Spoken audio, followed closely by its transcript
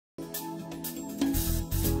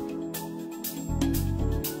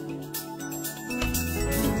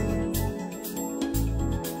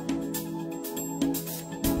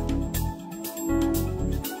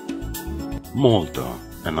Malta,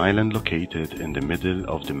 an island located in the middle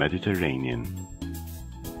of the Mediterranean.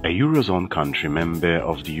 A Eurozone country member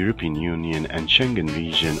of the European Union and Schengen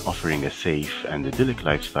region, offering a safe and idyllic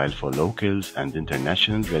lifestyle for locals and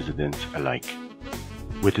international residents alike.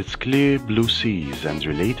 With its clear blue seas and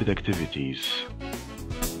related activities,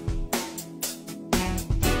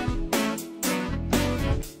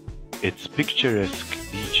 its picturesque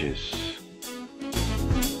beaches,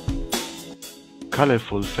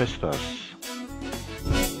 colorful festas,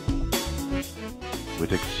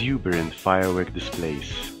 with exuberant firework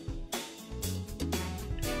displays,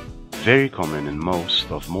 very common in most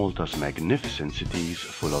of Malta's magnificent cities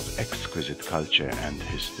full of exquisite culture and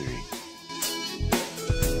history.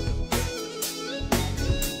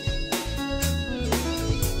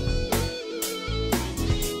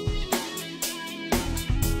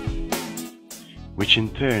 Which in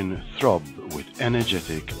turn throb with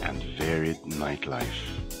energetic and varied nightlife.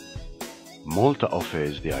 Malta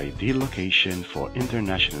offers the ideal location for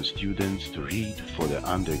international students to read for their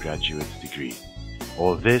undergraduate degree.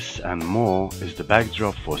 All this and more is the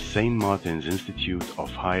backdrop for St. Martin's Institute of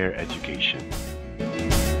Higher Education.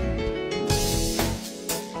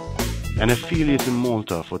 An affiliate in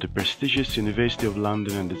Malta for the prestigious University of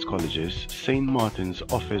London and its colleges, St. Martin's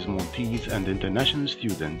offers Maltese and international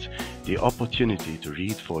students the opportunity to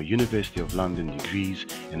read for University of London degrees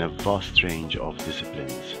in a vast range of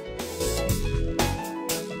disciplines.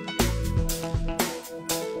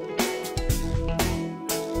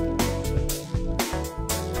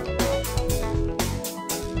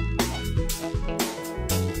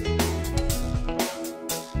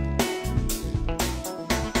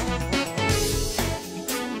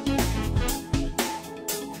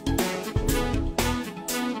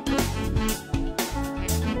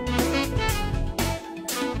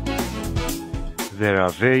 There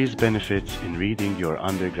are various benefits in reading your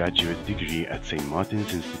undergraduate degree at St.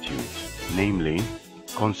 Martin's Institute, namely,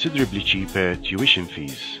 considerably cheaper tuition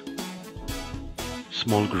fees,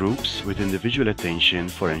 small groups with individual attention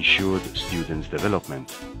for ensured students'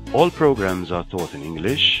 development. All programs are taught in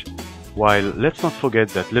English, while let's not forget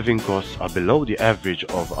that living costs are below the average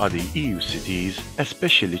of other EU cities,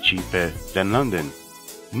 especially cheaper than London.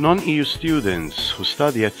 Non-EU students who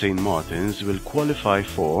study at St. Martin's will qualify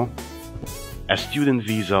for a student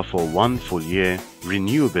visa for 1 full year,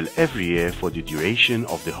 renewable every year for the duration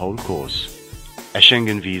of the whole course. A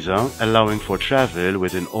Schengen visa allowing for travel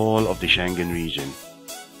within all of the Schengen region.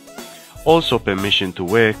 Also permission to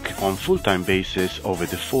work on full-time basis over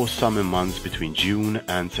the 4 summer months between June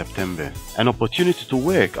and September. An opportunity to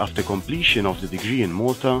work after completion of the degree in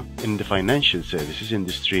Malta in the financial services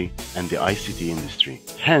industry and the ICT industry.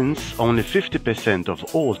 Hence, only 50% of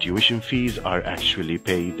all tuition fees are actually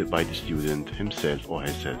paid by the student himself or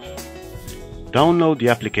herself. Download the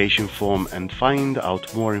application form and find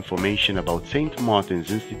out more information about St.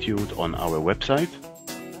 Martin's Institute on our website.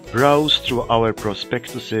 Browse through our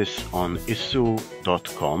prospectuses on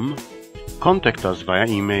isu.com, contact us via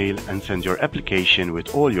email and send your application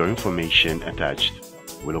with all your information attached.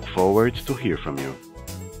 We look forward to hear from you.